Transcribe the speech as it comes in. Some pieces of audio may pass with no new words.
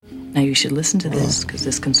Now you should listen to this because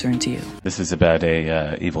this concerns you. This is about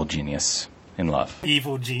a evil genius in love.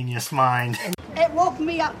 Evil genius mind. It woke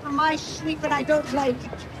me up from my sleep and I don't like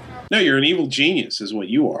it. No, you're an evil genius is what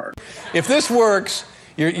you are. If this works,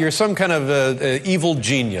 you're some kind of evil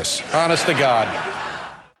genius. Honest to God.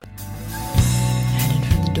 Headed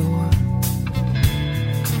for the door.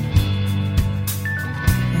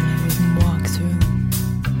 And I wouldn't walk through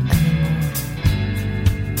anymore.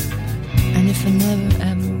 And if I never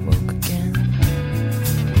ever woke again,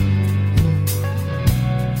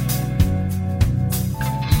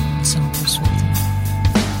 it's almost with them.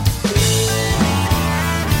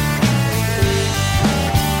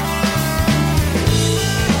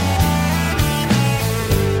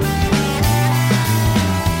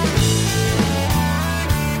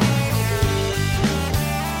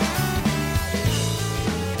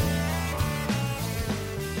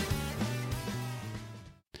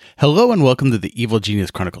 Hello and welcome to the Evil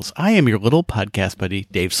Genius Chronicles. I am your little podcast buddy,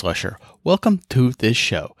 Dave Slusher. Welcome to this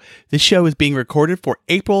show. This show is being recorded for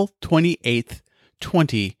April 28th,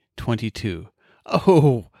 2022.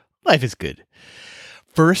 Oh, life is good.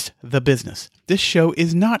 First, the business. This show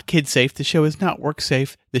is not kid safe. The show is not work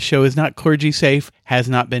safe. The show is not clergy safe, has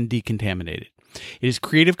not been decontaminated. It is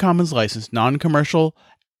Creative Commons licensed, non-commercial,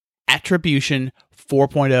 attribution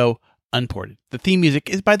 4.0, unported. The theme music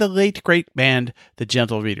is by the late great band, The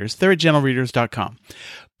Gentle Readers. They're at gentlereaders.com.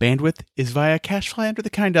 Bandwidth is via CashFly under the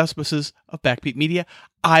kind auspices of Backbeat Media.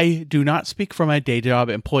 I do not speak for my day job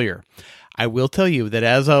employer. I will tell you that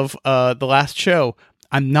as of the last show,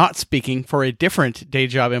 I'm not speaking for a different day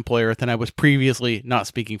job employer than I was previously not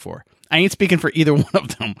speaking for. I ain't speaking for either one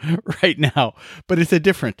of them right now, but it's a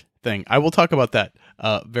different thing. I will talk about that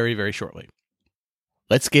very, very shortly.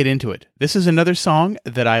 Let's get into it. This is another song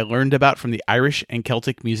that I learned about from the Irish and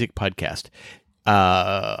Celtic Music Podcast.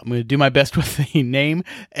 I'm going to do my best with the name.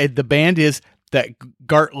 The band is the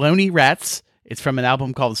Gartloni Rats. It's from an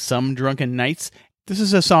album called Some Drunken Nights. This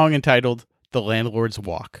is a song entitled The Landlord's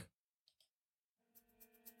Walk.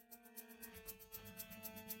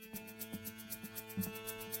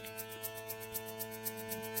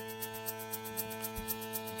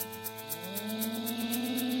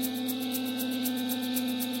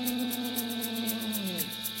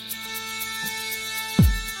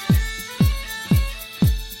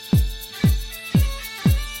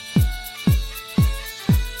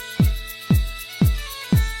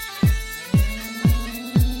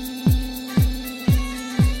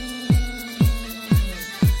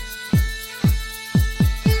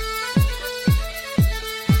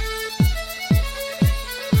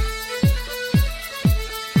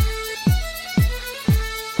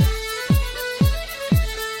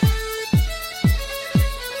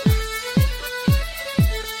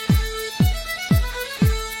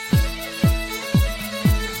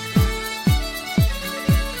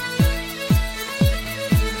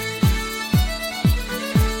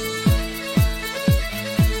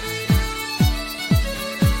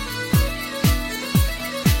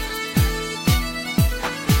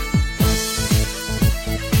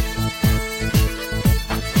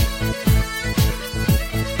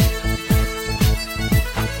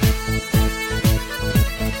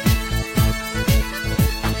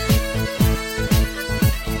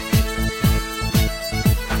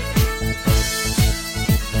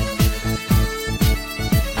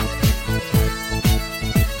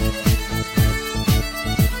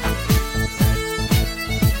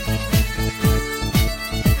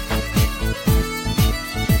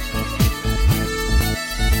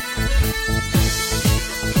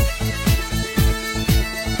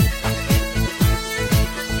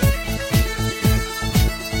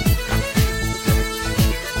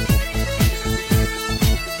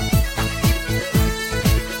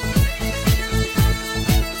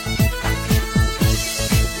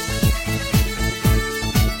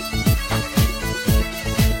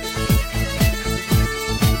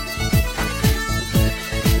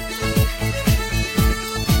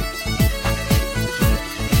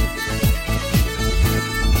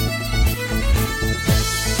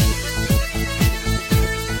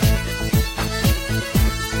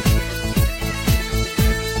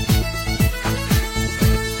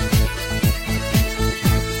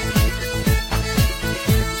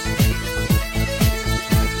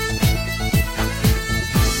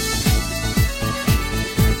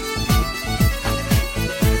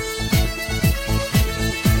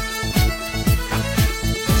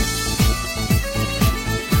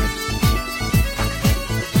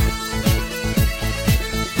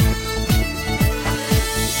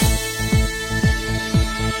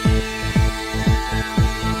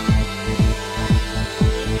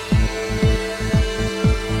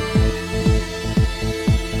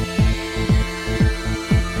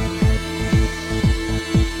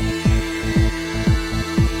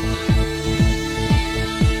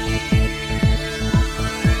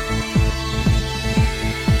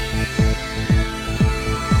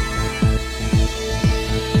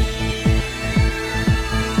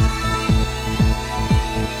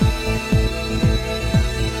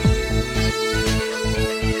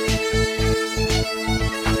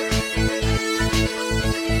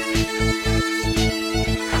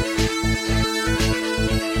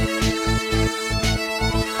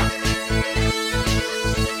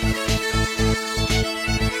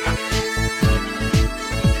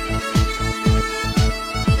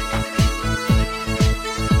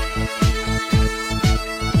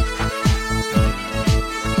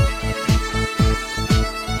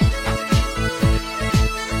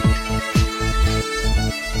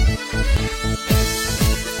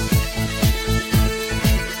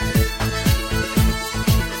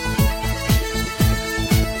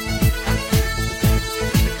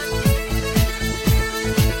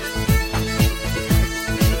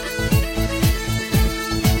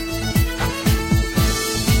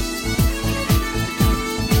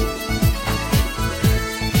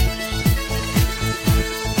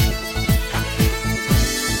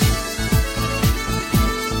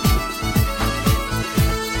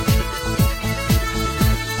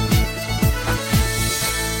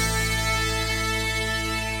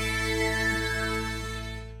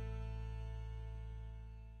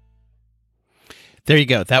 There you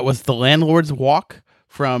go. That was The Landlord's Walk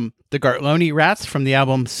from the Gartloni Rats from the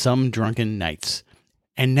album Some Drunken Nights.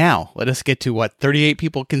 And now let us get to what 38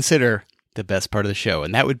 people consider the best part of the show,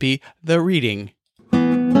 and that would be the reading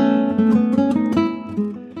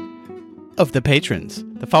of the patrons.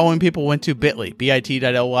 The following people went to bit.ly/EGC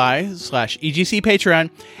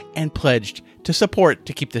Patreon and pledged to support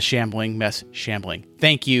to keep the shambling mess shambling.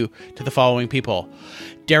 Thank you to the following people: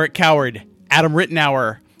 Derek Coward, Adam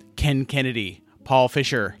Rittenauer, Ken Kennedy, Paul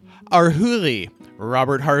Fisher, Arhuli,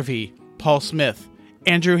 Robert Harvey, Paul Smith,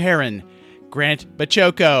 Andrew Heron, Grant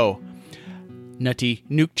Bachoco, Nutty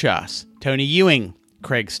Nukchas, Tony Ewing,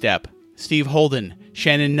 Craig Stepp, Steve Holden,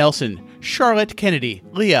 Shannon Nelson, Charlotte Kennedy,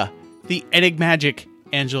 Leah, The Enigmagic,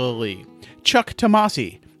 Angela Lee, Chuck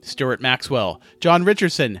Tomasi, Stuart Maxwell, John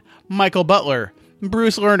Richardson, Michael Butler,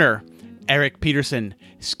 Bruce Lerner, Eric Peterson,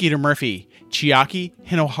 Skeeter Murphy, Chiaki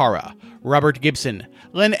Hinohara, Robert Gibson,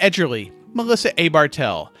 Len Edgerly, Melissa A.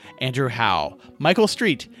 Bartell, Andrew Howe, Michael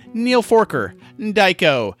Street, Neil Forker,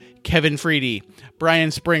 Daiko, Kevin Freedy,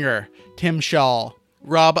 Brian Springer, Tim Shaw,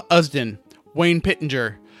 Rob Usden, Wayne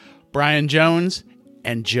Pittenger, Brian Jones,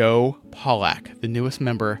 and Joe Pollack, the newest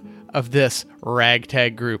member of this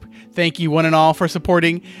ragtag group. Thank you one and all for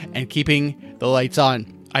supporting and keeping the lights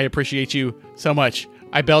on. I appreciate you so much.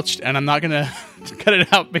 I belched, and I'm not going to cut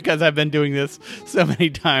it out because I've been doing this so many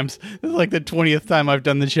times. This is like the 20th time I've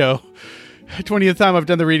done the show. 20th time I've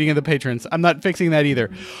done the reading of the patrons. I'm not fixing that either.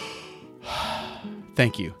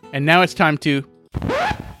 Thank you. And now it's time to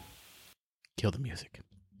kill the music.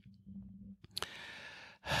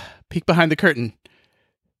 Peek behind the curtain.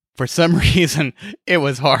 For some reason, it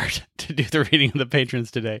was hard to do the reading of the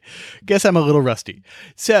patrons today. Guess I'm a little rusty.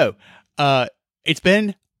 So, it's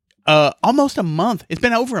been almost a month. It's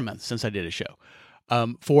been over a month since I did a show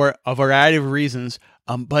for a variety of reasons.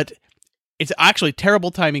 But it's actually terrible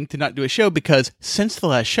timing to not do a show because since the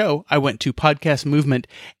last show, I went to Podcast Movement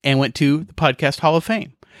and went to the Podcast Hall of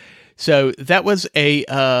Fame. So that was a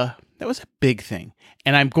big thing.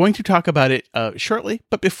 And I'm going to talk about it shortly.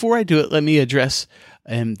 But before I do it, let me address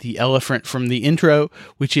the elephant from the intro,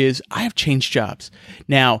 which is I have changed jobs.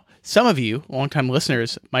 Now, some of you, longtime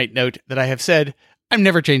listeners, might note that I have said I'm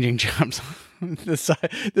never changing jobs this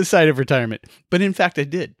side of retirement. But in fact, I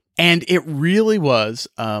did. And it really was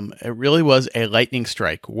a lightning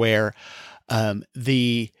strike where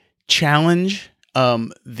the challenge,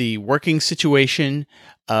 the working situation,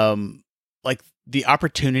 like the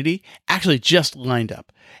opportunity actually just lined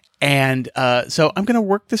up. And so I'm going to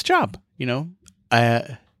work this job, you know.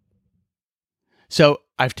 So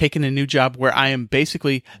I've taken a new job where I am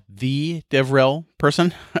basically the DevRel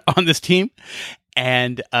person on this team.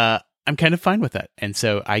 And I'm kind of fine with that. And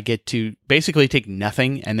so I get to basically take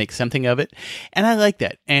nothing and make something of it. And I like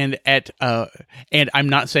that. And and I'm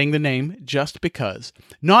not saying the name just because,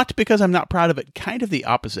 not because I'm not proud of it, kind of the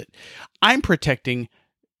opposite. I'm protecting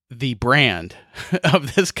the brand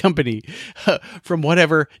of this company from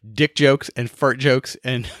whatever dick jokes and fart jokes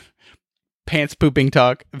and pants pooping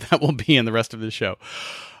talk that will be in the rest of the show.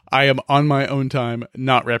 I am on my own time,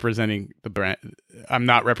 not representing the brand. I'm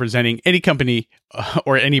not representing any company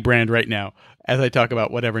or any brand right now as I talk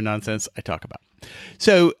about whatever nonsense I talk about.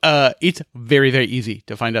 So it's very, very easy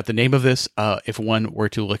to find out the name of this. If one were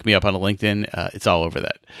to look me up on a LinkedIn, it's all over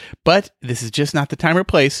that. But this is just not the time or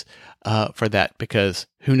place for that because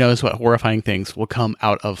who knows what horrifying things will come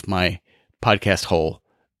out of my podcast hole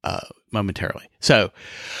momentarily. So,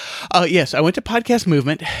 yes, I went to Podcast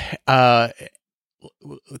Movement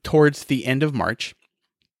towards the end of March,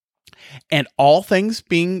 and all things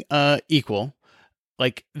being equal,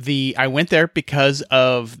 like I went there because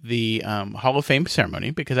of the Hall of Fame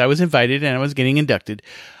ceremony, because I was invited and I was getting inducted.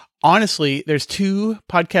 Honestly, there's two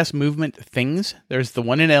Podcast Movement things. There's the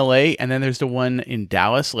one in LA and then there's the one in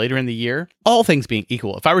Dallas later in the year. All things being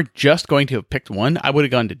equal, if I were just going to have picked one, I would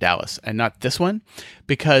have gone to Dallas and not this one,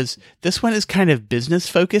 because this one is kind of business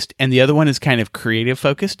focused and the other one is kind of creative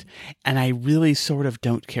focused. And I really sort of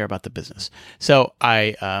don't care about the business. So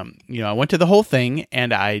I went to the whole thing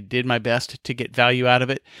and I did my best to get value out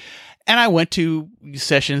of it. And I went to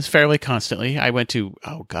sessions fairly constantly. I went to,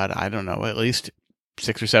 at least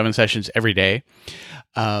 6 or 7 sessions every day.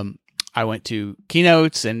 I went to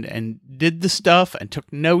keynotes and did the stuff and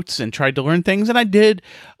took notes and tried to learn things. And I did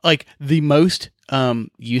like the most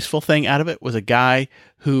useful thing out of it was a guy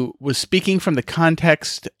who was speaking from the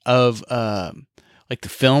context of like the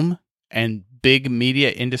film and big media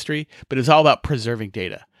industry, but it was all about preserving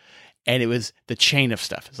data. And it was the chain of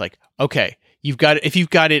stuff. It's like, okay, if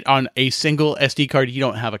you've got it on a single SD card, you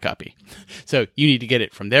don't have a copy. So you need to get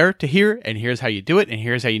it from there to here, and here's how you do it, and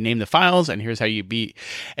here's how you name the files, and here's how you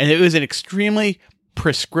and it was an extremely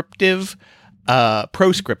prescriptive,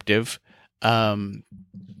 proscriptive,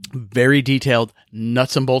 very detailed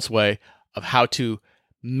nuts and bolts way of how to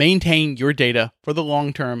maintain your data for the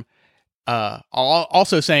long term.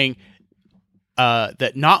 Also saying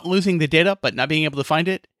that not losing the data but not being able to find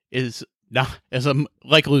it is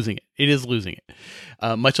like losing it. It is losing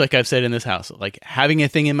it. Much like I've said in this house, like having a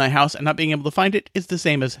thing in my house and not being able to find it is the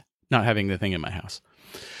same as not having the thing in my house.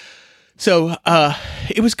 So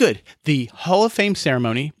it was good. The Hall of Fame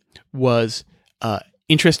ceremony was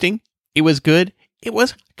interesting. It was good. It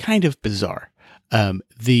was kind of bizarre. What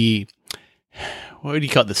do you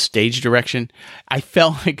call it? The stage direction. I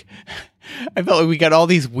felt like we got all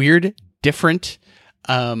these weird, different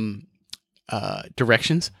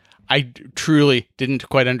directions. I truly didn't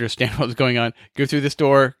quite understand what was going on. Go through this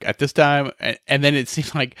door at this time, and then it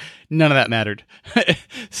seemed like none of that mattered.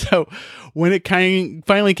 So when it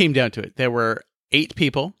finally came down to it, there were 8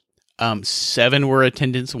 people. 7 were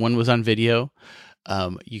attendants. 1 was on video.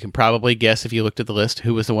 You can probably guess if you looked at the list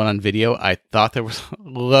who was the one on video. I thought there was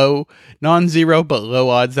non-zero, but low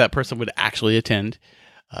odds that person would actually attend,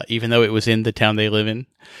 even though it was in the town they live in.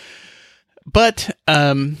 But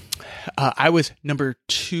I was number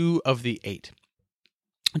 2 of the 8,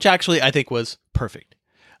 which actually I think was perfect.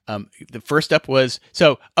 The first up was,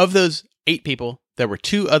 so of those 8 people, there were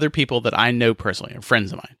 2 other people that I know personally, or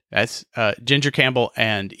friends of mine. That's Ginger Campbell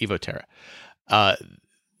and Evo Terra.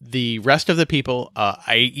 The rest of the people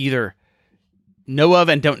I either know of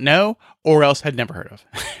and don't know, or else had never heard of.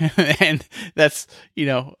 And that's,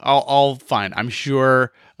 all fine. I'm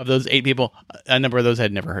sure of those 8 people, a number of those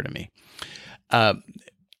had never heard of me.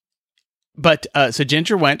 But so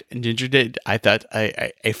Ginger went, and Ginger did, I thought,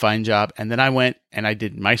 a fine job. And then I went and I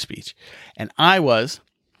did my speech. And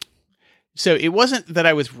so it wasn't that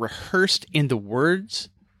I was rehearsed in the words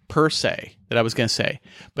per se that I was going to say,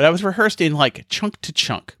 but I was rehearsed in like chunk to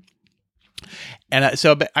chunk. And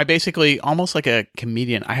so I basically, almost like a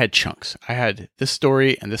comedian, I had chunks. I had this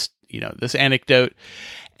story and this, this anecdote,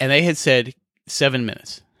 and they had said 7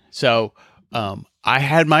 minutes. So I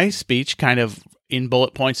had my speech kind of in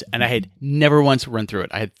bullet points, and I had never once run through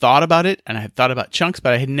it. I had thought about it, and I had thought about chunks,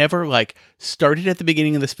 but I had never started at the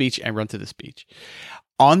beginning of the speech and run through the speech.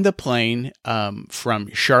 On the plane from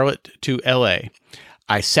Charlotte to LA,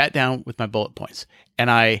 I sat down with my bullet points,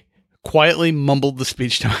 and I quietly mumbled the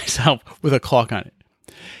speech to myself with a clock on it.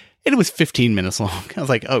 It was 15 minutes long. I was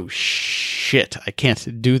like, oh shit, I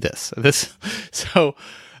can't do this. So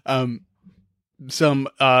some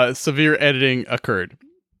severe editing occurred.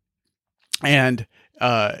 And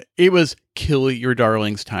it was kill your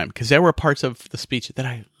darlings time, because there were parts of the speech that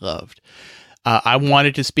I loved. I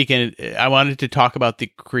wanted to speak in it. I wanted to talk about the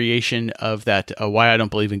creation of that Why I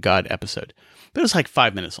Don't Believe in God episode. But it was like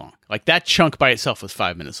 5 minutes long. Like that chunk by itself was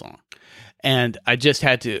 5 minutes long. And I just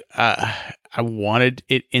had to, I wanted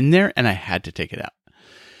it in there, and I had to take it out.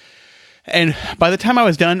 And by the time I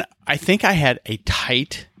was done, I think I had a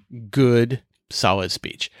tight, good, solid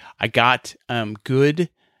speech. I got good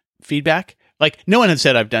feedback. Like, no one had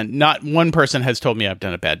said not one person has told me I've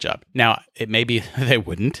done a bad job. Now, it may be they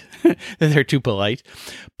wouldn't, that they're too polite.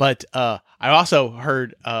 But I also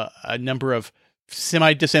heard a number of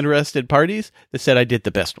semi-disinterested parties that said I did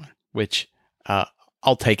the best one, which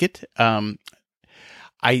I'll take it.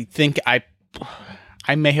 I think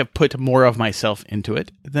I may have put more of myself into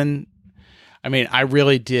it than, I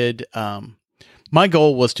really did. My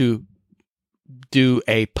goal was to do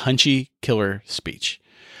a punchy killer speech.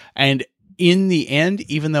 And in the end,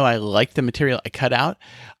 even though I liked the material I cut out,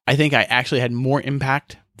 I think I actually had more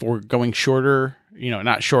impact for going shorter,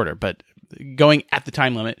 not shorter, but going at the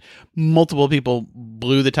time limit. Multiple people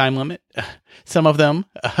blew the time limit. Some of them,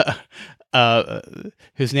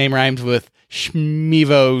 whose name rhymes with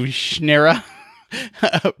Shmivo Schnera,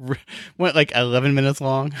 went like 11 minutes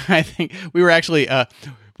long. I think we were actually,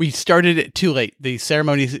 we started it too late. The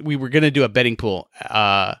ceremonies, we were going to do a betting pool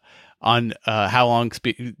on how long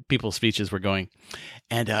people's speeches were going.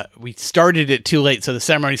 And we started it too late, so the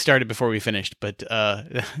ceremony started before we finished. But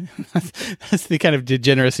that's the kind of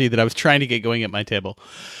degeneracy that I was trying to get going at my table.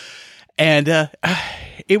 And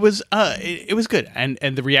it was good, and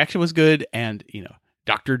the reaction was good. And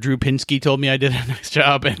Dr. Drew Pinsky told me I did a nice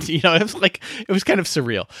job, and it was kind of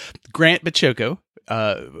surreal. Grant Bachoco,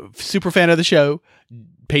 super fan of the show,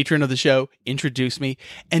 patron of the show, introduced me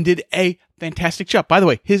and did a fantastic job. By the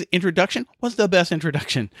way, his introduction was the best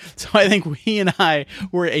introduction. So I think he and I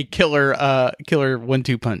were a killer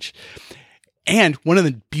 1-2 punch. And one of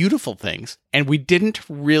the beautiful things, and we didn't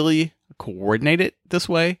really coordinate it this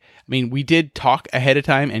way. I mean, we did talk ahead of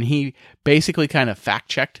time, and he basically kind of fact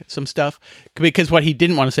checked some stuff because what he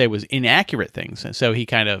didn't want to say was inaccurate things, and so he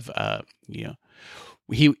kind of,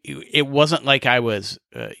 it wasn't like I was,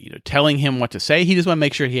 telling him what to say. He just wanted to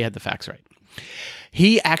make sure he had the facts right.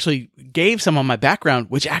 He actually gave some on my background,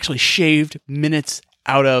 which actually shaved minutes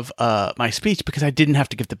out of my speech because I didn't have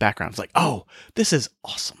to give the background. I was like, oh, this is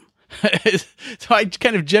awesome. So I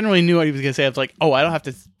kind of generally knew what he was going to say. I was like, oh, I don't have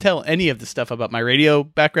to tell any of the stuff about my radio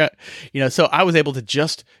background. So I was able to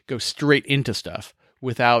just go straight into stuff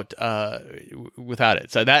without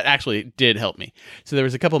it. So that actually did help me. So there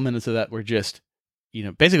was a couple minutes of that were just,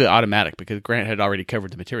 basically automatic because Grant had already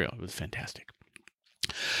covered the material. It was fantastic.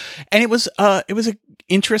 And it was an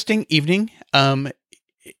interesting evening.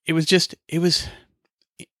 It was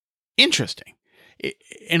interesting.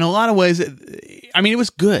 In a lot of ways, I mean, it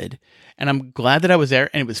was good, and I'm glad that I was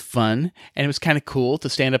there, and it was fun, and it was kind of cool to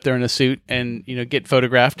stand up there in a suit and, get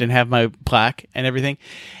photographed and have my plaque and everything.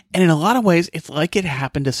 And in a lot of ways, it's like it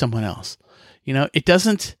happened to someone else. It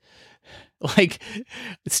doesn't, like,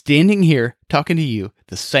 standing here talking to you,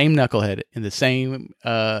 the same knucklehead in the same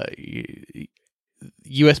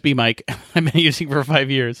USB mic I've been using for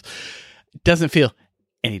 5 years, doesn't feel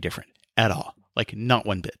any different at all. Like, not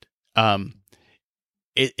one bit.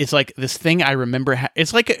 It's like this thing I remember.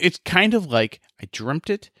 It's kind of like I dreamt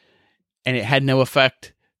it and it had no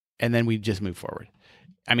effect. And then we just moved forward.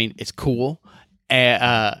 I mean, it's cool.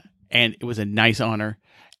 And it was a nice honor.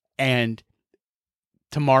 And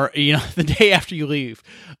tomorrow, the day after you leave,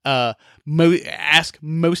 ask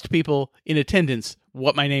most people in attendance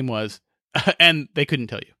what my name was. And they couldn't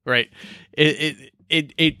tell you, right?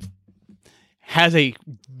 It has a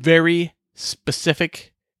very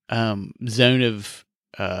specific zone of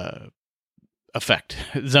effect,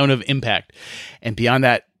 zone of impact, and beyond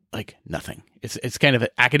that, like nothing. It's kind of an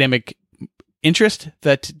academic interest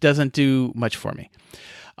that doesn't do much for me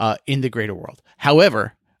in the greater world.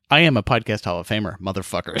 However, I am a podcast Hall of Famer,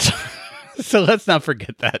 motherfuckers. So let's not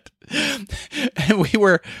forget that.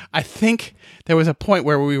 I think there was a point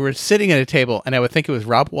where we were sitting at a table, and I would think it was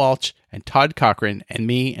Rob Walsh and Todd Cochran and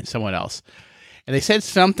me and someone else. And they said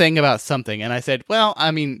something about something. And I said, well, I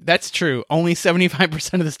mean, that's true. Only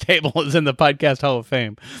 75% of this table is in the Podcast Hall of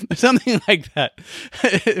Fame. Something like that.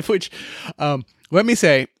 Which, let me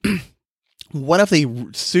say, one of the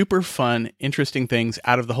super fun, interesting things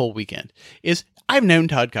out of the whole weekend is I've known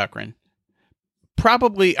Todd Cochran.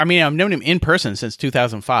 I've known him in person since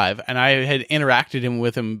 2005, and I had interacted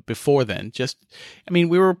with him before then. We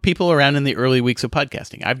were people around in the early weeks of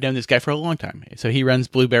podcasting. I've known this guy for a long time. So he runs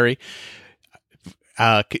Blueberry.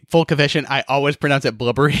 Full confession, I always pronounce it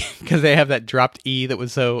blubbery because they have that dropped E that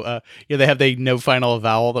was so, they have the no final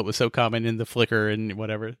vowel that was so common in the Flickr and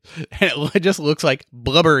whatever. And it just looks like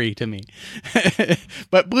blubbery to me.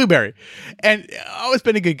 But Blueberry. And always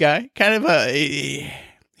been a good guy. Kind of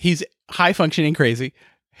he's high functioning crazy.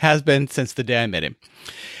 Has been since the day I met him.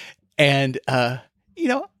 And,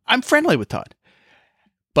 I'm friendly with Todd.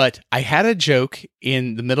 But I had a joke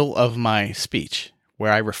in the middle of my speech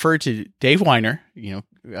where I referred to Dave Weiner,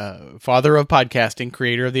 father of podcasting,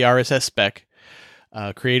 creator of the RSS spec,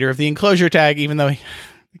 creator of the enclosure tag, even though he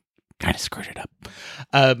kind of screwed it up.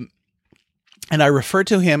 And I referred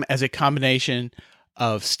to him as a combination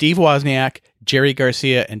of Steve Wozniak, Jerry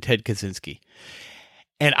Garcia, and Ted Kaczynski.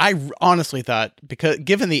 And I honestly thought, because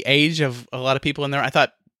given the age of a lot of people in there, I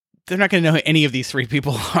thought they're not going to know who any of these three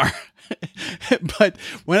people are. But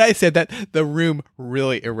when I said that, the room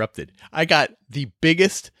really erupted. I got the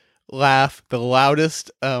biggest laugh, the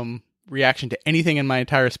loudest reaction to anything in my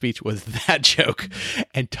entire speech was that joke.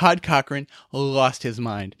 And Todd Cochran lost his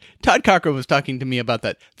mind. Todd Cochran was talking to me about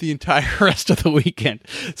that the entire rest of the weekend.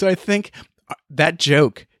 So I think that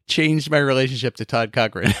joke changed my relationship to Todd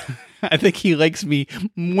Cochran. I think he likes me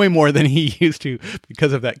way more than he used to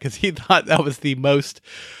because of that, because he thought that was the most,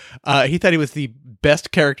 he thought he was the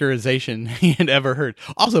best characterization he had ever heard.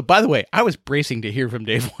 Also, by the way, I was bracing to hear from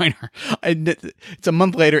Dave Weiner. It's a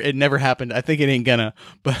month later. It never happened. I think it ain't gonna,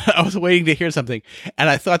 but I was waiting to hear something. And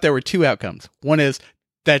I thought there were two outcomes. One is,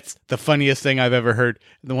 that's the funniest thing I've ever heard.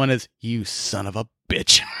 And the one is, you son of a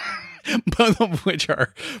bitch. both of which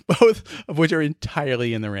are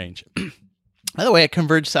entirely in the range. By the way, at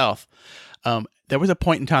Converge South, there was a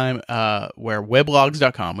point in time where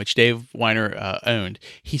weblogs.com, which Dave Weiner owned,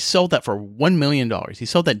 he sold that for $1 million. He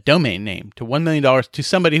sold that domain name to $1 million to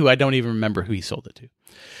somebody who I don't even remember who he sold it to.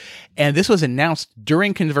 And this was announced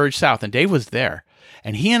during Converge South, and Dave was there.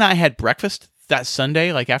 And he and I had breakfast that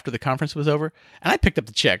Sunday, like after the conference was over, and I picked up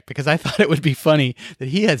the check because I thought it would be funny that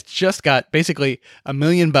he has just got basically $1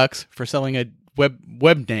 million for selling a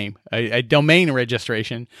web name, a domain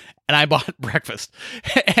registration, and I bought breakfast.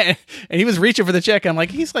 And he was reaching for the check.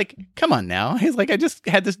 He's like, come on now. He's like, I just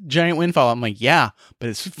had this giant windfall. I'm like, yeah, but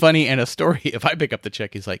it's funny and a story if I pick up the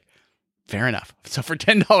check. He's like, fair enough. So for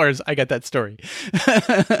 $10, I got that story.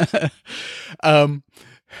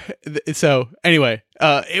 So anyway,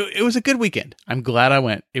 it was a good weekend. I'm glad I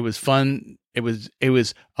went. It was fun. It was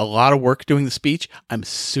a lot of work doing the speech. I'm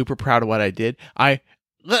super proud of what I did.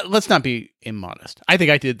 Let's not be immodest. I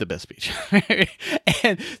think I did the best speech.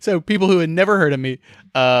 And so people who had never heard of me,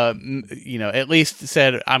 at least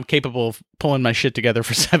said I'm capable of pulling my shit together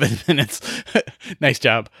for 7 minutes. Nice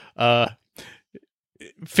job.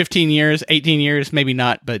 15 years, 18 years, maybe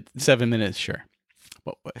not, but 7 minutes, sure.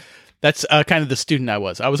 Well, that's kind of the student I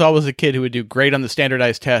was. I was always a kid who would do great on the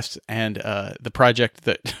standardized tests, and the project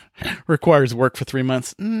that requires work for 3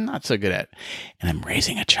 months, not so good at. And I'm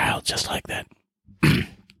raising a child just like that.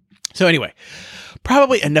 So anyway,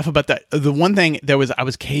 probably enough about that. The one thing I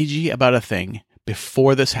was cagey about a thing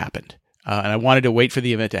before this happened, and I wanted to wait for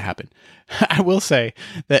the event to happen. I will say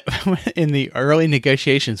that in the early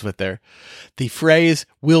negotiations with the phrase,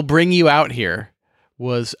 "we'll bring you out here,"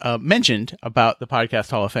 was mentioned about the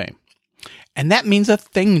Podcast Hall of Fame. And that means a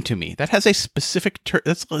thing to me. That has a specific term.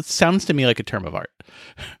 It sounds to me like a term of art,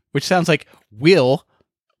 which sounds like "we'll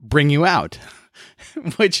bring you out."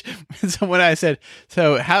 So when I said,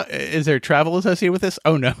 so how is there travel associated with this?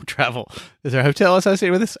 Oh, no travel. Is there a hotel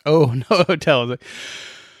associated with this? Oh, no hotel. I was like,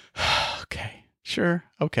 okay, sure.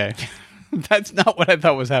 Okay. That's not what I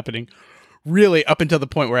thought was happening. Really, up until the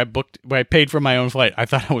point where I paid for my own flight. I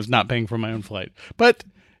thought I was not paying for my own flight. But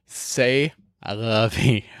say I love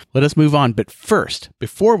you. Let us move on. But first,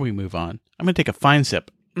 before we move on, I'm going to take a fine sip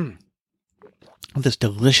of this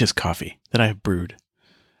delicious coffee that I have brewed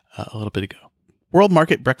a little bit ago. World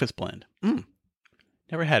Market Breakfast Blend.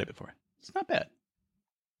 Never had it before. It's not bad.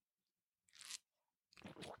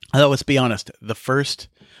 Although, let's be honest, the first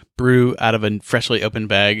brew out of a freshly opened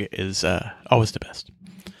bag is always the best.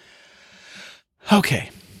 Okay,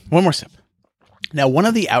 one more sip. Now, one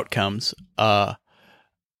of the outcomes of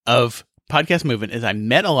Podcast Movement is I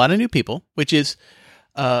met a lot of new people, which is,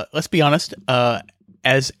 let's be honest,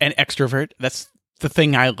 as an extrovert, that's the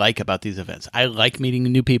thing I like about these events. I like meeting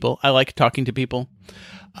new people. I like talking to people.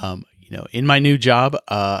 In my new job,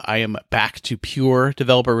 I am back to pure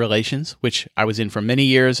developer relations, which I was in for many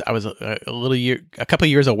years. I was a couple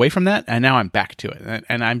of years away from that, and now I'm back to it.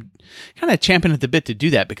 And I'm kind of champing at the bit to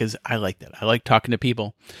do that because I like that. I like talking to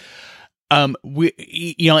people. In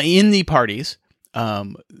the parties,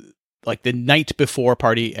 like the night before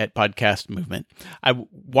party at Podcast Movement, I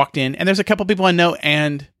walked in, and there's a couple people I know,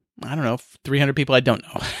 and I don't know, 300 people I don't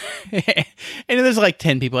know. And there's like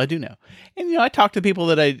 10 people I do know. And, I talk to people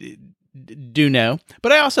that I do know,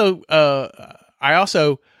 but I also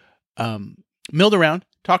milled around,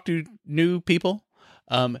 talked to new people.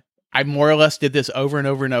 I more or less did this over and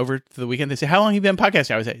over and over to the weekend. They say, how long have you been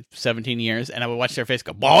podcasting? I would say 17 years. And I would watch their face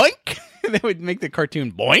go, boink. They would make the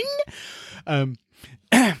cartoon boing.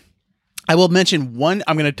 I will mention one.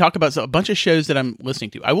 I'm going to talk about a bunch of shows that I'm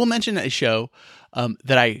listening to. I will mention a show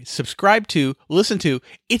that I subscribe to, listen to.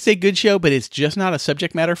 It's a good show, but it's just not a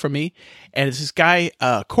subject matter for me. And it's this guy,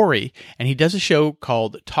 Corey, and he does a show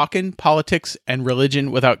called Talkin' Politics and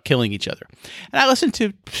Religion Without Killing Each Other. And I listened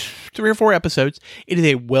to 3 or 4 episodes. It is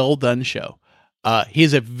a well-done show. He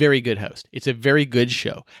is a very good host. It's a very good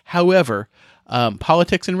show. However,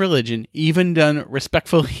 politics and religion, even done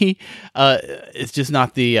respectfully, it's just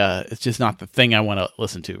not the thing I want to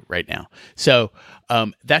listen to right now. So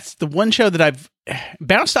that's the one show that I've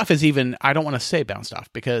bounced off. I don't want to say bounced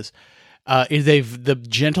off because is the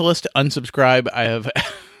gentlest unsubscribe I have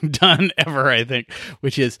done ever, I think,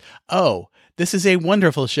 which is, this is a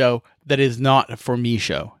wonderful show that is not for me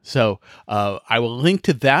show. So I will link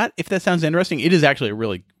to that if that sounds interesting. It is actually a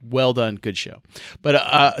really well done, good show.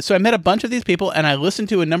 But so I met a bunch of these people and I listened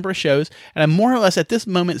to a number of shows, and I'm more or less at this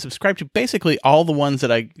moment subscribed to basically all the ones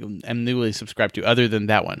that I am newly subscribed to other than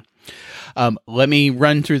that one. Let me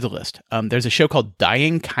run through the list. There's a show called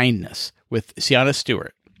Dying Kindness with Sienna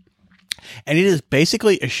Stewart. And it is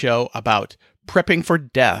basically a show about prepping for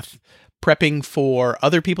death, prepping for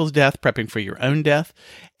other people's death, prepping for your own death.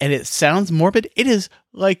 And it sounds morbid. It is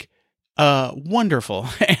like wonderful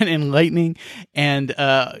and enlightening and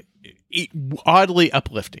oddly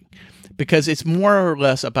uplifting because it's more or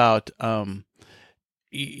less about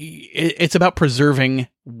it's about preserving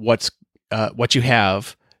what you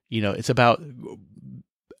have. It's about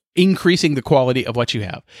increasing the quality of what you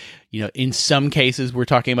have. In some cases, we're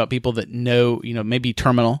talking about people that know, maybe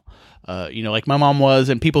terminal, like my mom was,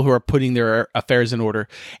 and people who are putting their affairs in order.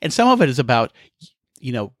 And some of it is about,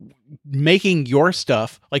 making your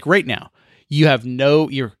stuff, like right now,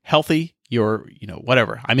 you're healthy, you're,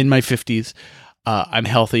 whatever. I'm in my 50s. I'm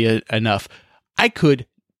healthy enough. I could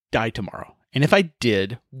die tomorrow. And if I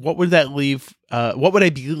did, what would that leave? What would I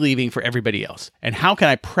be leaving for everybody else? And how can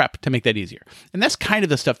I prep to make that easier? And that's kind of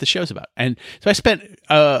the stuff the show's about. And so I spent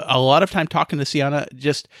a lot of time talking to Sienna.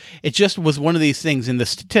 It just was one of these things in the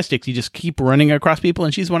statistics. You just keep running across people,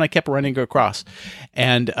 and she's one I kept running across.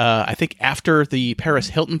 And I think after the Paris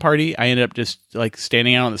Hilton party, I ended up just like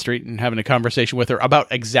standing out on the street and having a conversation with her about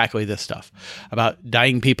exactly this stuff, about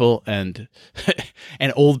dying people and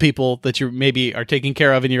and old people that you maybe are taking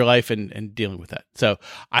care of in your life and dealing with that. So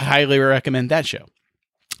I highly recommend that show.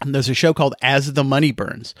 And there's a show called As the Money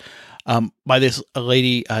Burns by this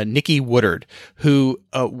lady, Nikki Woodard, who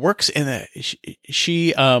works in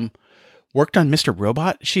she worked on Mr.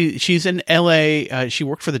 Robot. She's in LA. She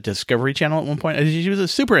worked for the Discovery Channel at one point. She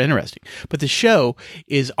was super interesting. But the show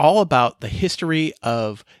is all about the history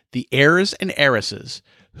of the heirs and heiresses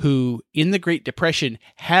who in the Great Depression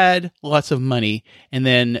had lots of money, and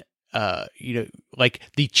then like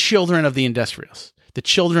the children of the industrialists, the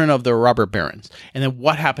children of the robber barons, and then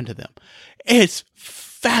what happened to them. It's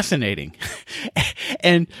fascinating.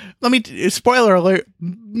 And let me, spoiler alert,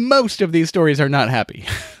 most of these stories are not happy.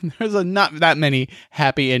 There's not that many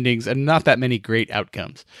happy endings and not that many great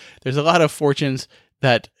outcomes. There's a lot of fortunes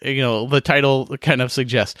that, the title kind of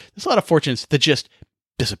suggests. There's a lot of fortunes that just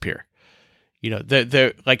disappear.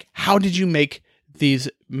 They're like, how did you make these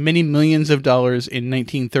many millions of dollars in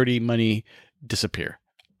 1930 money disappear?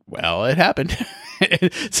 Well, it happened.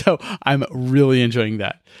 So I'm really enjoying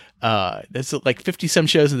that. There's like 50 some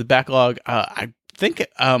shows in the backlog. I think,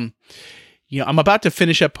 I'm about to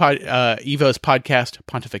finish up Evo's podcast,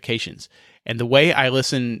 Pontifications. And the way I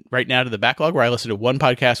listen right now to the backlog, where I listen to one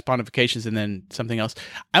podcast, Pontifications, and then something else,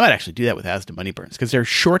 I might actually do that with As the Money Burns, because they're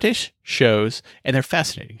shortish shows and they're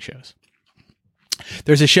fascinating shows.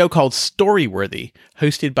 There's a show called Storyworthy,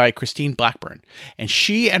 hosted by Christine Blackburn. And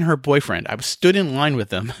she and her boyfriend, I stood in line with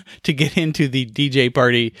them to get into the DJ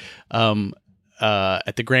party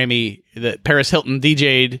at the Grammy. That Paris Hilton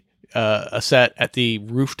DJ'd a set at the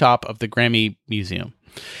rooftop of the Grammy Museum.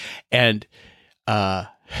 And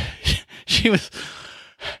she was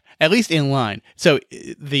at least in line. So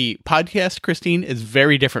the podcast Christine is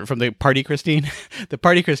very different from the party Christine. The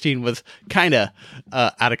party Christine was kind of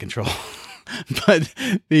out of control. But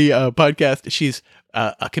the podcast, she's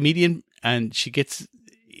a comedian, and it's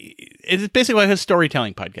basically like a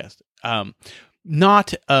storytelling podcast.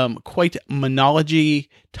 Not quite monology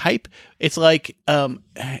type. It's like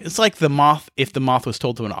The Moth if The Moth was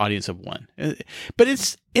told to an audience of one. But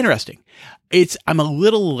it's interesting. I'm a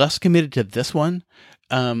little less committed to this one,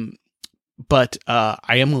 but I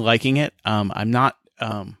am liking it. I'm not.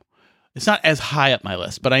 It's not as high up my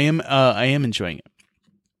list, but I am enjoying it.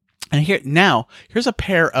 And here's a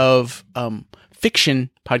pair of fiction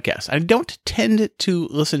podcasts. I don't tend to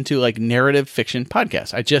listen to like narrative fiction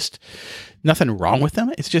podcasts. Nothing wrong with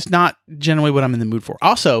them. It's just not generally what I'm in the mood for.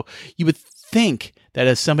 Also, you would think that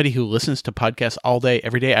as somebody who listens to podcasts all day,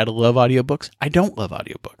 every day, I'd love audiobooks. I don't love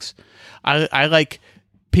audiobooks. I like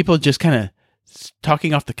people just kind of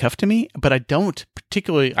talking off the cuff to me, but I don't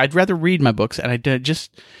particularly. I'd rather read my books, and I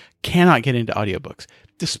just cannot get into audiobooks,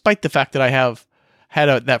 despite the fact that I have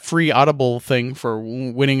had that free Audible thing for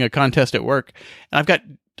winning a contest at work. And I've got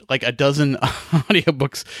like a dozen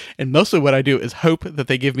audiobooks, and mostly what I do is hope that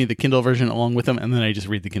they give me the Kindle version along with them, and then I just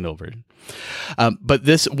read the Kindle version. But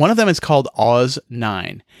one of them is called Oz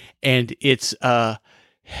 9, and it's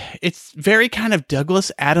very kind of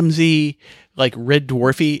Douglas Adamsy, like Red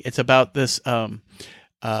Dwarfy. It's about this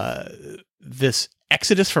this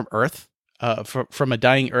exodus from Earth. From a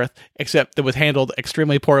dying Earth, except that was handled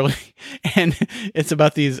extremely poorly. And it's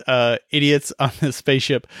about these idiots on this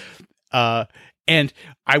spaceship. And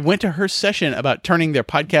I went to her session about turning their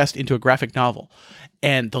podcast into a graphic novel.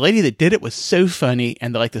 And the lady that did it was so funny,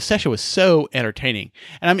 and the session was so entertaining.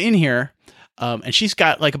 And I'm in here, and she's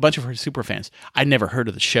got like a bunch of her super fans. I'd never heard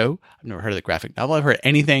of the show. I've never heard of the graphic novel. I've heard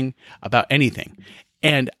anything about anything.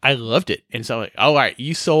 And I loved it. And so, like, all right,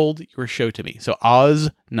 you sold your show to me. So Oz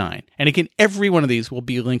 9. And again, every one of these will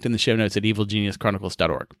be linked in the show notes at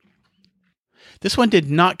evilgeniuschronicles.org. This one did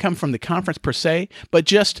not come from the conference per se, but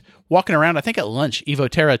just walking around, I think at lunch, Evo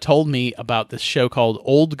Terra told me about this show called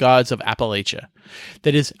Old Gods of Appalachia.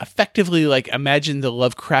 That is effectively like, imagine the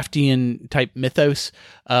Lovecraftian type mythos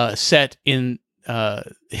set in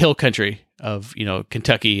hill country. of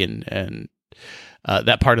Kentucky and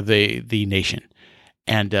that part of the nation,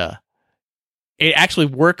 and it actually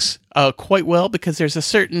works quite well because there's a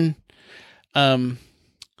certain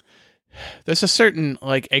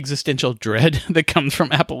like existential dread that comes from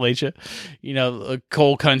Appalachia,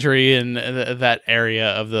 coal country and that area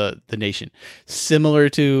of the nation, similar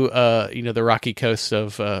to the rocky coast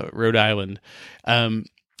of Rhode Island.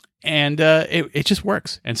 And it just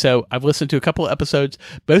works. And so I've listened to a couple of episodes.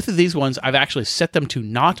 Both of these ones, I've actually set them to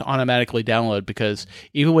not automatically download because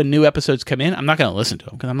even when new episodes come in, I'm not going to listen to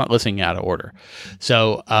them because I'm not listening out of order.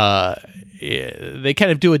 So they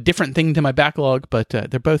kind of do a different thing to my backlog, but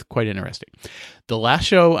they're both quite interesting. The last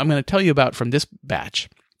show I'm going to tell you about from this batch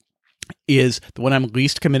is the one I'm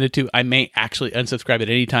least committed to. I may actually unsubscribe at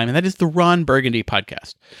any time, and that is the Ron Burgundy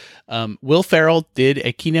podcast. Will Ferrell did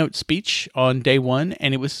a keynote speech on day one,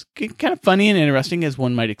 and it was kind of funny and interesting, as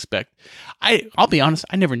one might expect. I'll be honest,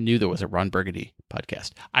 I never knew there was a Ron Burgundy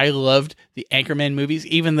podcast. I loved the Anchorman movies,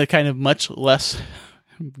 even the kind of much less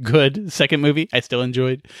good second movie I still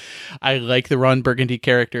enjoyed. I like the Ron Burgundy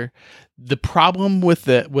character. The problem with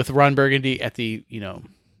Ron Burgundy at the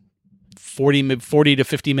 40 to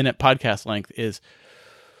 50 minute podcast length is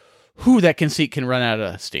that conceit can run out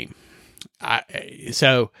of steam.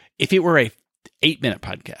 So if it were a 8-minute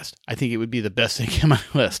podcast, I think it would be the best thing on my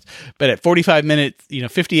list. But at 45 minutes,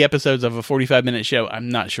 50 episodes of a 45-minute show, I'm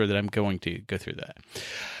not sure that I'm going to go through that.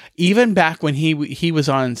 Even back when he was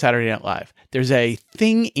on Saturday Night Live, there's a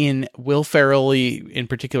thing in Will Ferrell in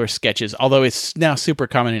particular sketches, although it's now super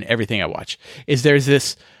common in everything I watch, is there's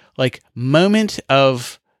this like moment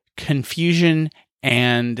of confusion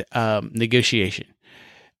and negotiation.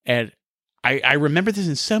 And I remember this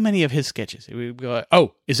in so many of his sketches. We would go,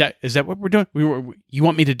 "Oh, is that what we're doing? You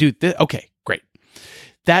want me to do this? Okay, great."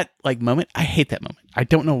 That like moment, I hate that moment. I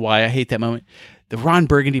don't know why I hate that moment. The Ron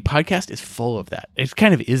Burgundy podcast is full of that. It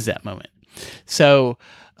kind of is that moment. So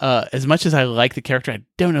as much as I like the character, I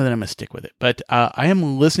don't know that I'm going to stick with it. But I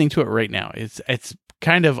am listening to it right now. It's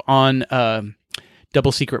kind of on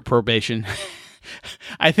double secret probation.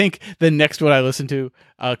 I think the next one I listen to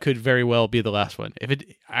could very well be the last one.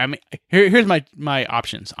 Here's my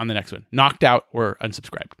options on the next one: knocked out or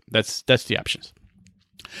unsubscribed. That's the options.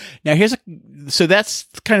 Now so that's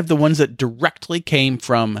kind of the ones that directly came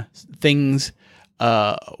from things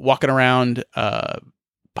walking around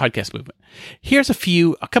podcast movement. Here's a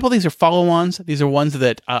couple of these are follow-ons. These are ones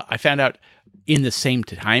that I found out in the same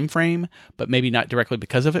time frame, but maybe not directly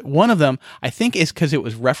because of it. One of them, I think, is because it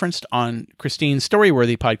was referenced on Christine's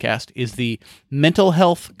Storyworthy podcast, is the Mental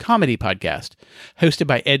Health Comedy podcast hosted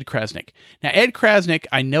by Ed Crasnick. Now, Ed Crasnick,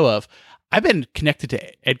 I know of. I've been connected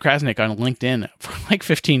to Ed Crasnick on LinkedIn for like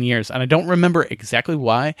 15 years, and I don't remember exactly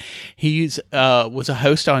why. He's was a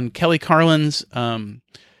host on Kelly Carlin's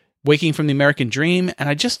Waking from the American Dream, and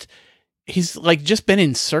he's like just been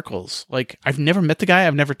in circles. Like I've never met the guy.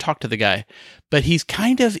 I've never talked to the guy, but he's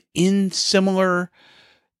kind of in similar,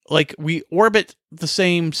 like we orbit the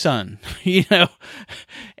same sun,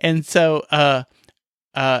 And so,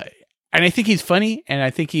 and I think he's funny, and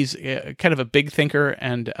I think he's kind of a big thinker,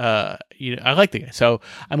 and I like the guy. So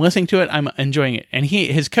I'm listening to it. I'm enjoying it. And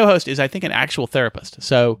his co-host is, I think, an actual therapist.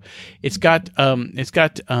 So it's got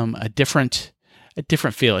a different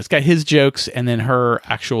feel. It's got his jokes and then her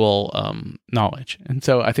actual knowledge. And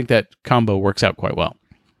so I think that combo works out quite well.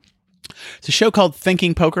 It's a show called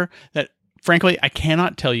Thinking Poker that, frankly, I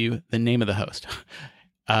cannot tell you the name of the host.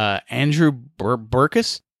 Andrew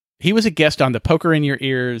Burkus. He was a guest on the Poker in Your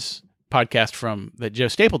Ears podcast that Joe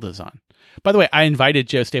Stapleton is on. By the way, I invited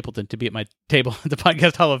Joe Stapleton to be at my table at the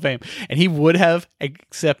Podcast Hall of Fame, and he would have,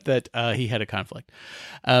 except that he had a conflict.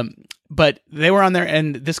 But they were on there,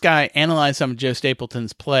 and this guy analyzed some of Joe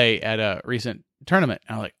Stapleton's play at a recent tournament.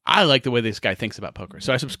 And I like the way this guy thinks about poker.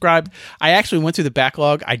 So I subscribed. I actually went through the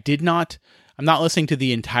backlog. I'm not listening to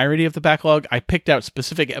the entirety of the backlog. I picked out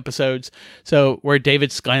specific episodes. So where David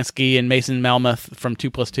Sklansky and Mason Malmuth from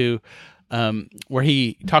 2+2, where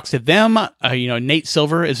he talks to them. Nate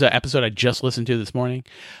Silver is an episode I just listened to this morning.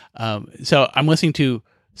 So I'm listening to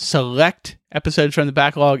select episodes from the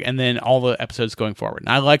backlog and then all the episodes going forward. And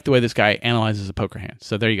I like the way this guy analyzes a poker hand.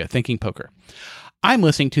 So there you go, Thinking Poker. I'm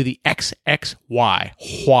listening to the XXY,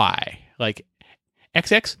 like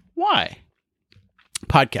XXY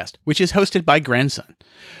podcast, which is hosted by Grandson.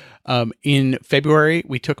 In February,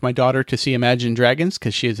 we took my daughter to see Imagine Dragons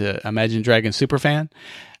because she is an Imagine Dragons super fan,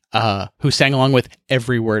 who sang along with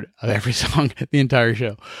every word of every song the entire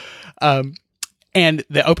show. And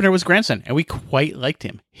the opener was Grandson, and we quite liked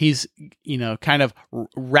him. He's, kind of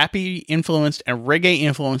rappy influenced and reggae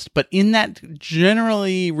influenced, but in that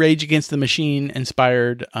generally Rage Against the Machine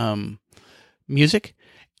inspired music.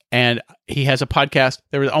 And he has a podcast.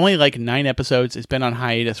 There was only like 9 episodes. It's been on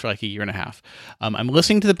hiatus for like a year and a half. I'm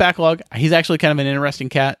listening to the backlog. He's actually kind of an interesting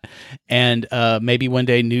cat. And maybe one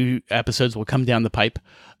day new episodes will come down the pipe.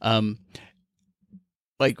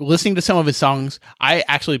 Like listening to some of his songs, I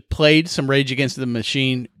actually played some Rage Against the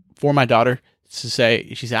Machine for my daughter to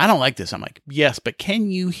say, she said, I don't like this. I'm like, yes, but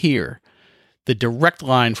can you hear the direct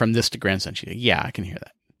line from this to grandson? She's like, yeah, I can hear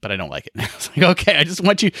that, but I don't like it. I was like, okay, I just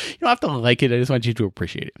want you don't have to like it. I just want you to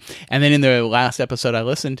appreciate it. And then in the last episode I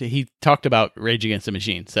listened to, he talked about Rage Against the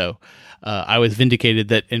Machine. So I was vindicated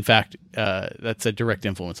that, in fact, that's a direct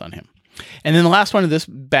influence on him. And then the last one of this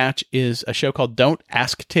batch is a show called Don't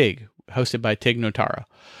Ask Tig, hosted by Tig Notaro.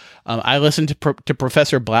 I listened to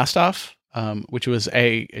Professor Blastoff, which was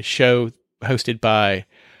a show hosted by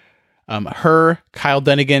her, Kyle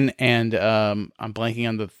Dunnigan, and I'm blanking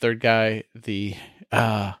on the third guy, the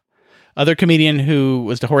other comedian who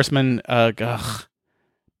was the Horseman. Okay,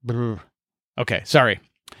 sorry,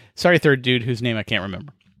 third dude whose name I can't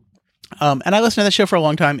remember. And I listened to that show for a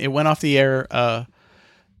long time. It went off the air.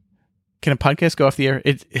 Can a podcast go off the air?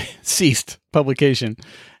 It ceased publication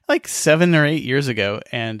like 7 or 8 years ago,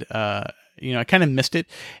 and I kind of missed it.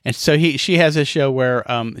 And so she has a show where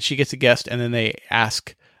she gets a guest, and then they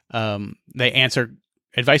answer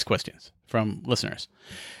advice questions from listeners.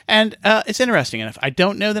 And it's interesting enough. I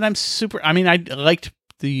don't know that I'm I liked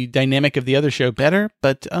the dynamic of the other show better,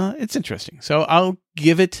 but it's interesting. So I'll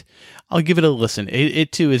give it a listen.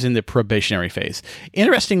 It too is in the probationary phase.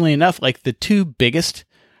 Interestingly enough, like the 2 biggest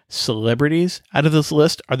celebrities out of this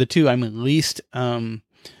list are the 2 I'm least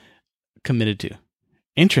committed to.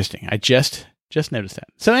 Interesting. I just noticed that.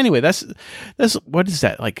 So anyway, that's what is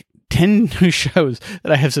that, like 10 new shows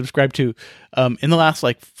that I have subscribed to in the last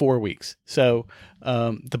like 4 weeks. So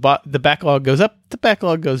the backlog goes up, the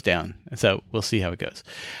backlog goes down. And so we'll see how it goes.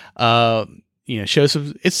 Shows,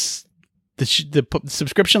 it's the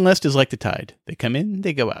subscription list is like the tide. They come in,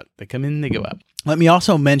 they go out. They come in, they go out. Let me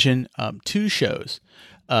also mention 2 shows,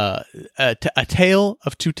 a tale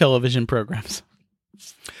of 2 television programs.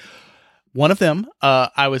 One of them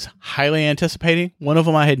I was highly anticipating. One of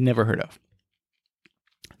them I had never heard of.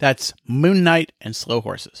 That's Moon Knight and Slow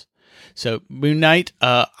Horses. So Moon Knight,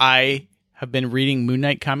 I have been reading Moon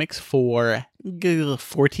Knight comics for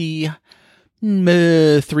 43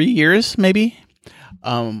 years, maybe.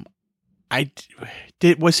 Was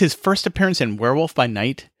his first appearance in Werewolf by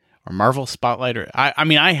Night or Marvel Spotlight?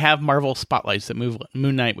 I have Marvel Spotlights that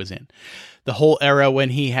Moon Knight was in. The whole era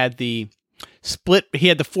when he had the split, he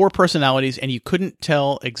had the 4 personalities, and you couldn't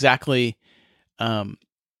tell exactly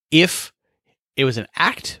if it was an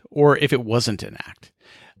act or if it wasn't an act.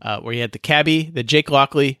 Where you had the cabbie, the Jake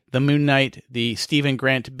Lockley, the Moon Knight, the Stephen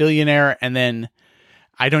Grant billionaire, and then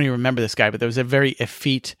I don't even remember this guy, but there was a very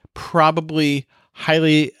effete, probably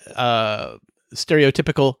highly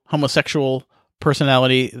stereotypical homosexual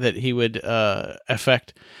personality that he would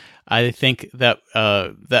affect. I think that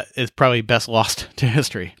that is probably best lost to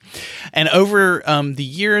history. And over the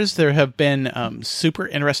years, there have been super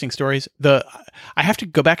interesting stories. I have to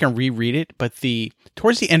go back and reread it, but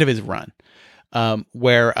towards the end of his run,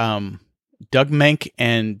 where Doug Menck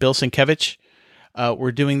and Bill Sienkiewicz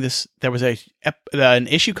were doing this, there was an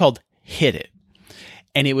issue called "Hit It,"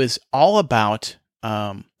 and it was all about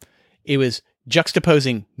it was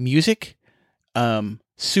juxtaposing music,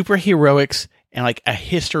 superheroics, and like a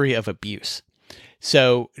history of abuse.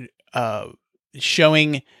 So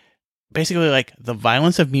showing basically like the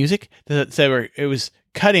violence of music. It was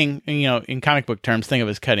cutting, in comic book terms, think of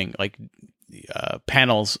it as cutting like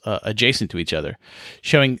panels adjacent to each other,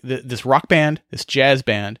 showing this rock band, this jazz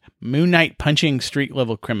band, Moon Knight punching street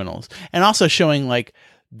level criminals, and also showing like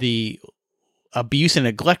the abuse and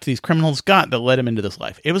neglect these criminals got that led him into this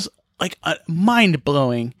life. It was like a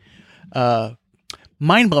mind-blowing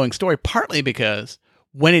story, partly because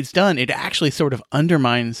when it's done, it actually sort of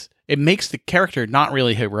undermines, it makes the character not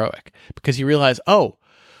really heroic, because you realize, oh,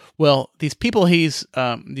 well, these people these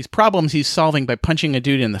problems he's solving by punching a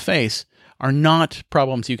dude in the face are not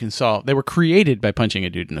problems you can solve. They were created by punching a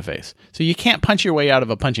dude in the face. So you can't punch your way out of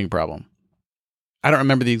a punching problem. I don't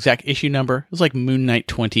remember the exact issue number. It was like Moon Knight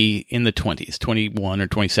 20 in the 20s, 21 or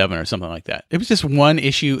 27 or something like that. It was just one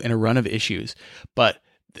issue in a run of issues. But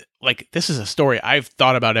like, this is a story I've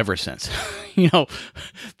thought about ever since.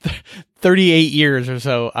 38 years or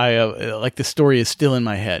so, I like the story is still in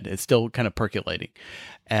my head. It's still kind of percolating.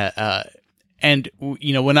 And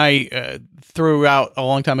when I threw out a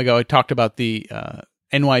long time ago, I talked about the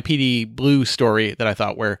NYPD Blue story that I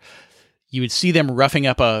thought, where you would see them roughing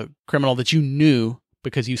up a criminal that you knew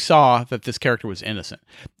because you saw that this character was innocent.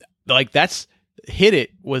 Like, that's hit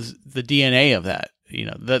it was the DNA of that. You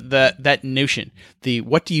know, that notion.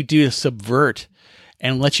 What do you do to subvert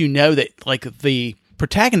and let you know that like the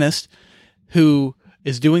protagonist who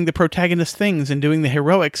is doing the protagonist things and doing the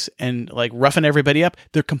heroics and like roughing everybody up,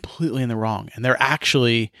 they're completely in the wrong, and they're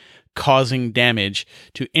actually causing damage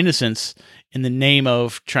to innocents in the name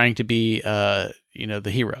of trying to be, the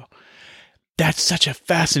hero. That's such a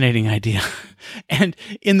fascinating idea. And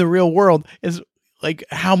in the real world is like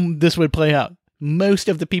how this would play out. Most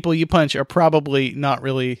of the people you punch are probably not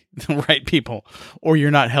really the right people, or you're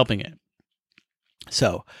not helping it.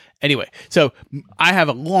 So anyway, I have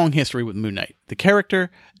a long history with Moon Knight, the character,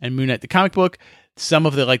 and Moon Knight, the comic book. Some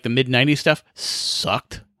of the mid-90s stuff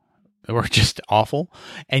sucked or just awful.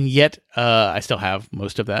 And yet I still have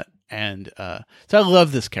most of that. And so I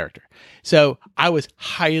love this character. So I was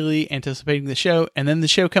highly anticipating the show. And then the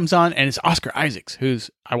show comes on, and it's Oscar Isaacs,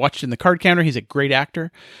 I watched in The Card Counter. He's a great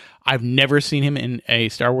actor. I've never seen him in a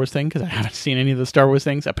Star Wars thing because I haven't seen any of the Star Wars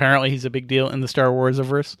things. Apparently he's a big deal in the Star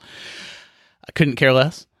Wars-verse. I couldn't care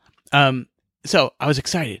less. So I was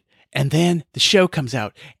excited. And then the show comes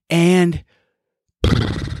out, and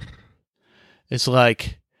it's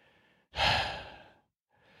like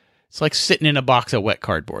sitting in a box of wet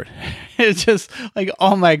cardboard. It's just like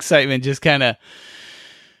all my excitement just kind of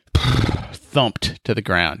thumped to the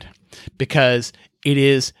ground, because it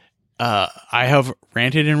is, I have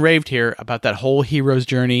ranted and raved here about that whole hero's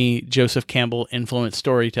journey, Joseph Campbell influenced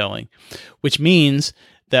storytelling, which means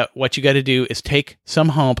that what you got to do is take some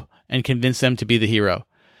hump and convince them to be the hero.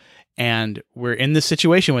 And we're in this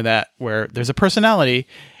situation with that, where there's a personality,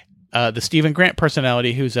 the Stephen Grant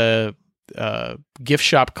personality, who's a gift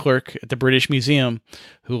shop clerk at the British Museum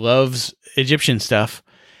who loves Egyptian stuff.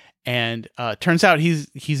 And turns out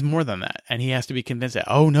he's more than that. And he has to be convinced that,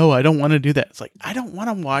 oh no, I don't want to do that. It's like, I don't want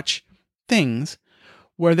to watch things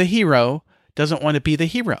where the hero doesn't want to be the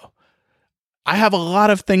hero. I have a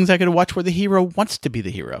lot of things I could watch where the hero wants to be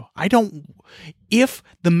the hero. If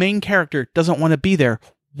the main character doesn't want to be there,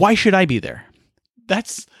 why should I be there?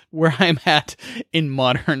 That's where I'm at in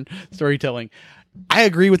modern storytelling. I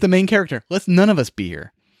agree with the main character. Let's none of us be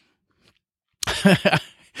here.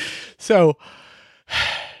 So,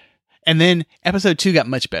 and then episode 2 got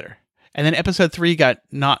much better. And then episode 3 got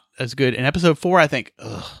not as good. And episode 4, I think,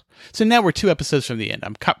 ugh. So now we're 2 episodes from the end.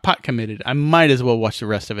 I'm pot committed. I might as well watch the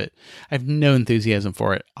rest of it. I have no enthusiasm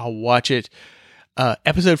for it. I'll watch it.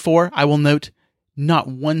 Episode 4, I will note, not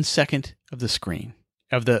 1 second of the screen.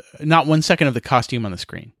 Not 1 second of the costume on the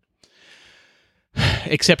screen.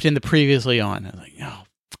 Except in the previously on. I was like, oh,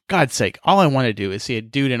 for God's sake, all I want to do is see a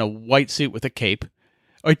dude in a white suit with a cape.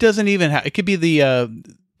 Or it doesn't even have, it could be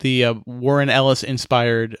the Warren Ellis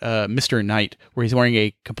inspired Mr. Knight, where he's wearing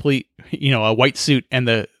a complete, a white suit and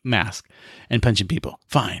the mask and punching people.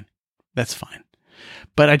 Fine. That's fine.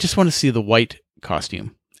 But I just want to see the white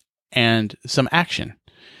costume and some action.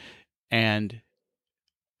 And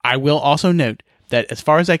I will also note that as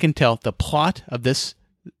far as I can tell, the plot of this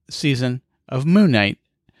season of Moon Knight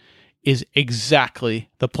is exactly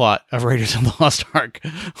the plot of Raiders of the Lost Ark.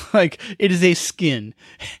 Like, it is a skin.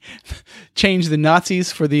 Change the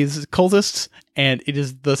Nazis for these cultists, and it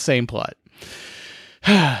is the same plot.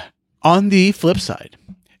 On the flip side,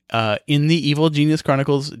 in the Evil Genius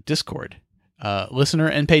Chronicles Discord, listener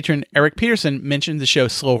and patron Eric Peterson mentioned the show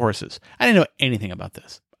Slow Horses. I didn't know anything about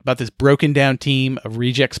this broken down team of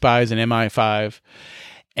reject spies and MI5,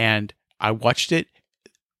 and I watched it.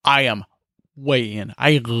 I am way in.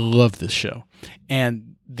 I love this show.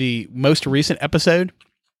 And the most recent episode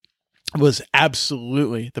was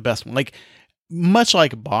absolutely the best one. Like, much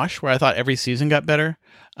like Bosch, where I thought every season got better,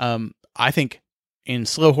 I think in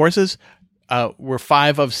Slow Horses, we're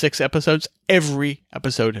 5 of 6 episodes. Every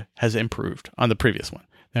episode has improved on the previous one.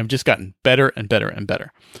 And I've just gotten better and better and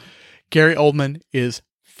better. Gary Oldman is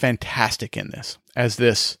fantastic in this, as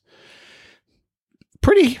this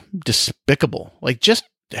pretty despicable, like just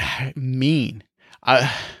mean.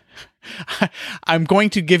 I'm going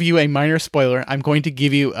to give you a minor spoiler. I'm going to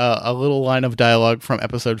give you a little line of dialogue from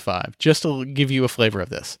episode 5, just to give you a flavor of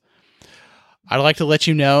this. I'd like to let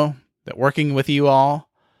you know that working with you all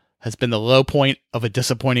has been the low point of a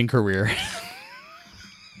disappointing career.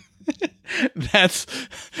 That's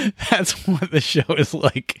what the show is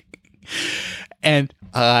like. And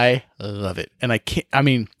I love it. And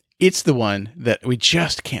it's the one that we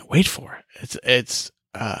just can't wait for. It's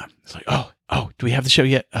like, oh, do we have the show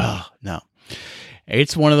yet? Oh, no.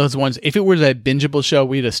 It's one of those ones. If it was a bingeable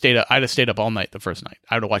show, I'd have stayed up all night the first night.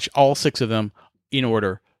 I would have watched all 6 of them in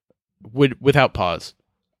order, without pause.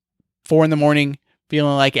 4 a.m,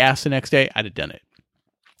 feeling like ass the next day, I'd have done it.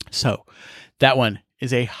 So that one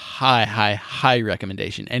is a high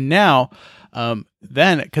recommendation. And now,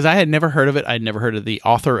 then, because I had never heard of it, I'd never heard of the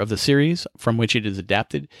author of the series from which it is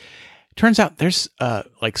adapted. Turns out there's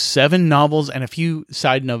like 7 novels and a few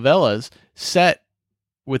side novellas set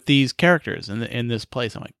with these characters in this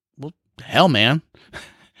place. I'm like, well, hell, man.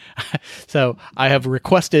 So I have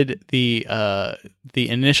requested the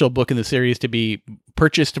initial book in the series to be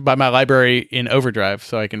purchased by my library in overdrive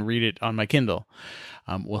so I can read it on my Kindle.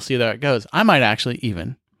 We'll see how it goes. I might actually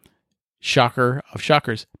even, shocker of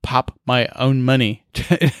shockers, pop my own money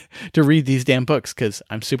to read these damn books because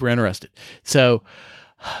I'm super interested. So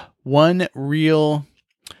one real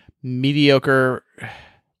mediocre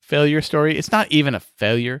failure story. It's not even a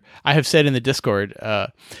failure. I have said in the Discord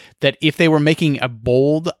that if they were making a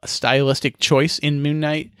bold stylistic choice in Moon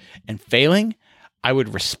Knight and failing, I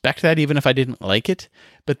would respect that even if I didn't like it.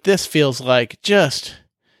 But this feels like just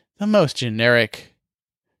the most generic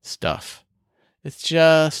stuff. It's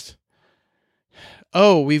just,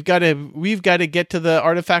 oh, we've got to get to the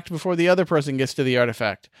artifact before the other person gets to the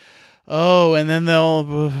artifact. Oh, and then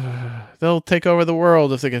they'll take over the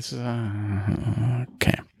world if they get.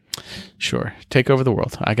 Okay. Sure. Take over the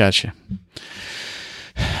world. I got you.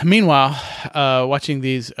 Meanwhile, watching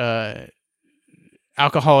these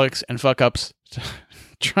alcoholics and fuck-ups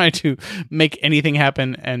try to make anything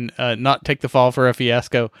happen and not take the fall for a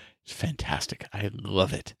fiasco, it's fantastic. I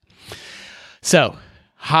love it. So,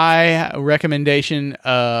 high recommendation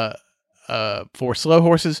for Slow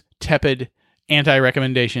Horses, tepid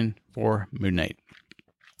anti-recommendation for Moon Knight.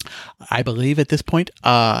 I believe at this point,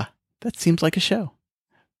 that seems like a show.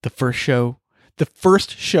 The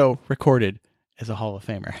first show recorded as a Hall of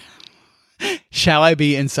Famer. Shall I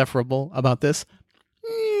be insufferable about this?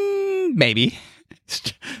 Maybe.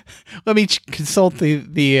 Let me consult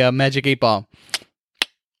the Magic 8 Ball.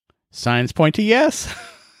 Signs point to yes.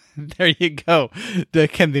 There you go.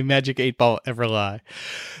 Can the Magic 8 Ball ever lie?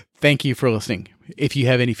 Thank you for listening. If you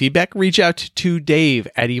have any feedback, reach out to Dave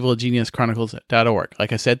at evilgeniuschronicles.org.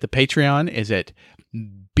 Like I said, the Patreon is at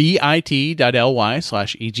bit.ly/EGC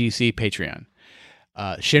Patreon.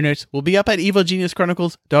 Show notes will be up at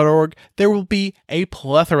evilgeniuschronicles.org. There will be a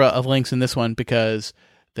plethora of links in this one because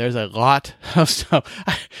there's a lot of stuff.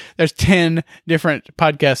 There's 10 different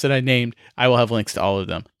podcasts that I named. I will have links to all of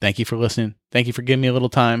them. Thank you for listening. Thank you for giving me a little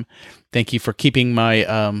time. Thank you for keeping my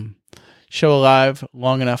show alive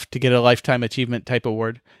long enough to get a Lifetime Achievement type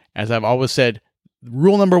award. As I've always said,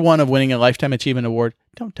 rule number 1 of winning a Lifetime Achievement award,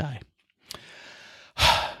 don't die.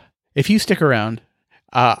 If you stick around,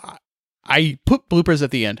 I put bloopers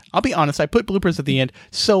at the end. I'll be honest, I put bloopers at the end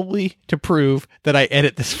solely to prove that I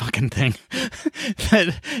edit this fucking thing.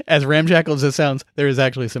 That, as ramshackle as it sounds, there is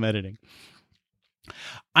actually some editing.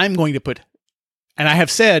 I'm going to put, and I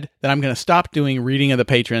have said that I'm going to stop doing reading of the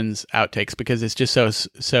patrons' outtakes because it's just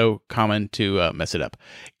so common to mess it up.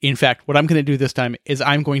 In fact, what I'm going to do this time is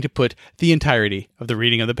I'm going to put the entirety of the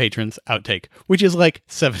reading of the patrons' outtake, which is like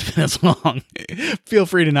 7 minutes long. Feel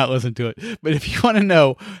free to not listen to it. But if you want to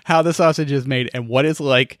know how the sausage is made and what it's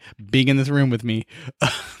like being in this room with me,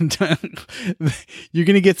 you're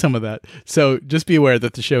going to get some of that. So just be aware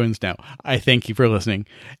that the show ends now. I thank you for listening,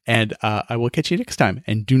 and I will catch you next time.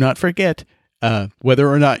 And do not forget, whether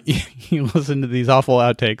or not you listen to these awful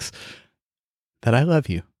outtakes, that I love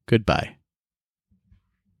you. Goodbye.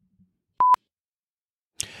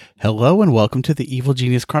 Hello and welcome to the Evil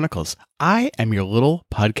Genius Chronicles. I am your little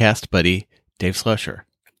podcast buddy, Dave Slusher.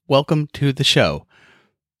 Welcome to the show.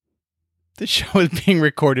 The show is being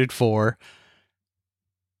recorded for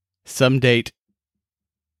some date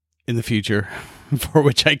in the future for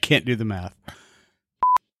which I can't do the math.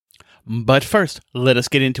 But first, let us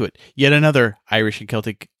get into it. Yet another Irish and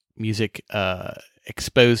Celtic music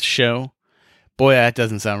exposed show. Boy, that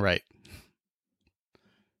doesn't sound right.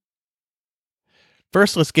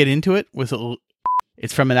 First, let's get into it with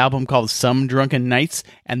it's from an album called Some Drunken Nights,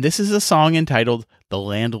 and this is a song entitled The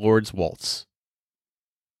Landlord's Waltz.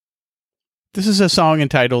 This is a song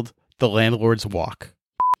entitled The Landlord's Walk.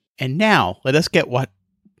 And now, let us get what...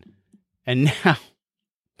 And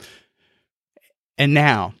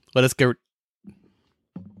now, let us get...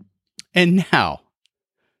 And now,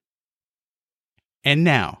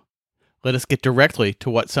 let us get directly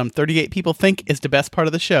to what some 38 people think is the best part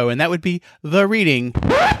of the show, and that would be the reading.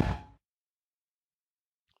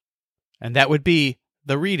 And that would be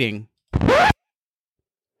the reading.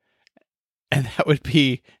 And that would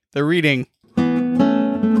be the reading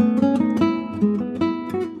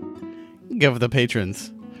of the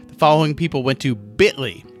patrons. The following people went to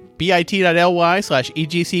bit.ly,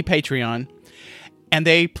 bit.ly/EGC Patreon, and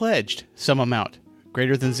they pledged some amount,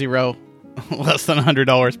 greater than 0, less than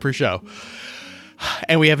 $100 per show.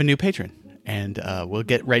 And we have a new patron, and we'll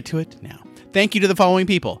get right to it now. Thank you to the following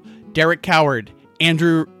people: Derek Coward,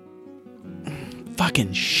 Andrew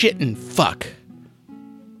fucking shit and fuck,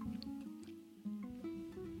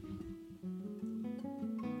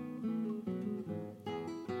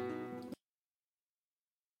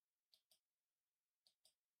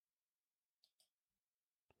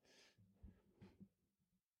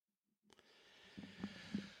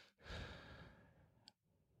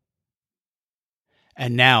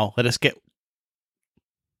 And now let us get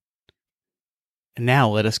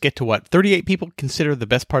to what 38 people consider the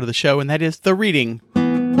best part of the show, and that is the reading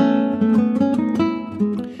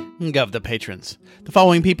of the patrons. The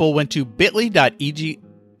following people went to bit.ly.eg.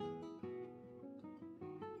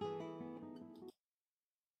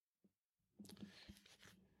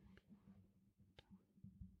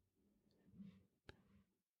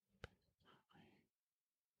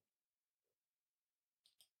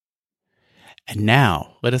 And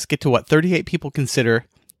now, let us get to what 38 people consider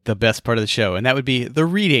the best part of the show, and that would be the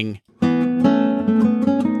reading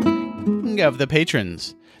of the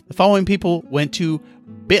patrons. The following people went to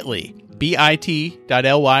bit.ly, bit.ly/EGC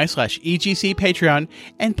Patreon,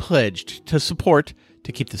 and pledged to support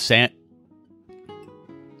to keep the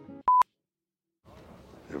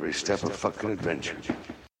Every step of fucking adventure.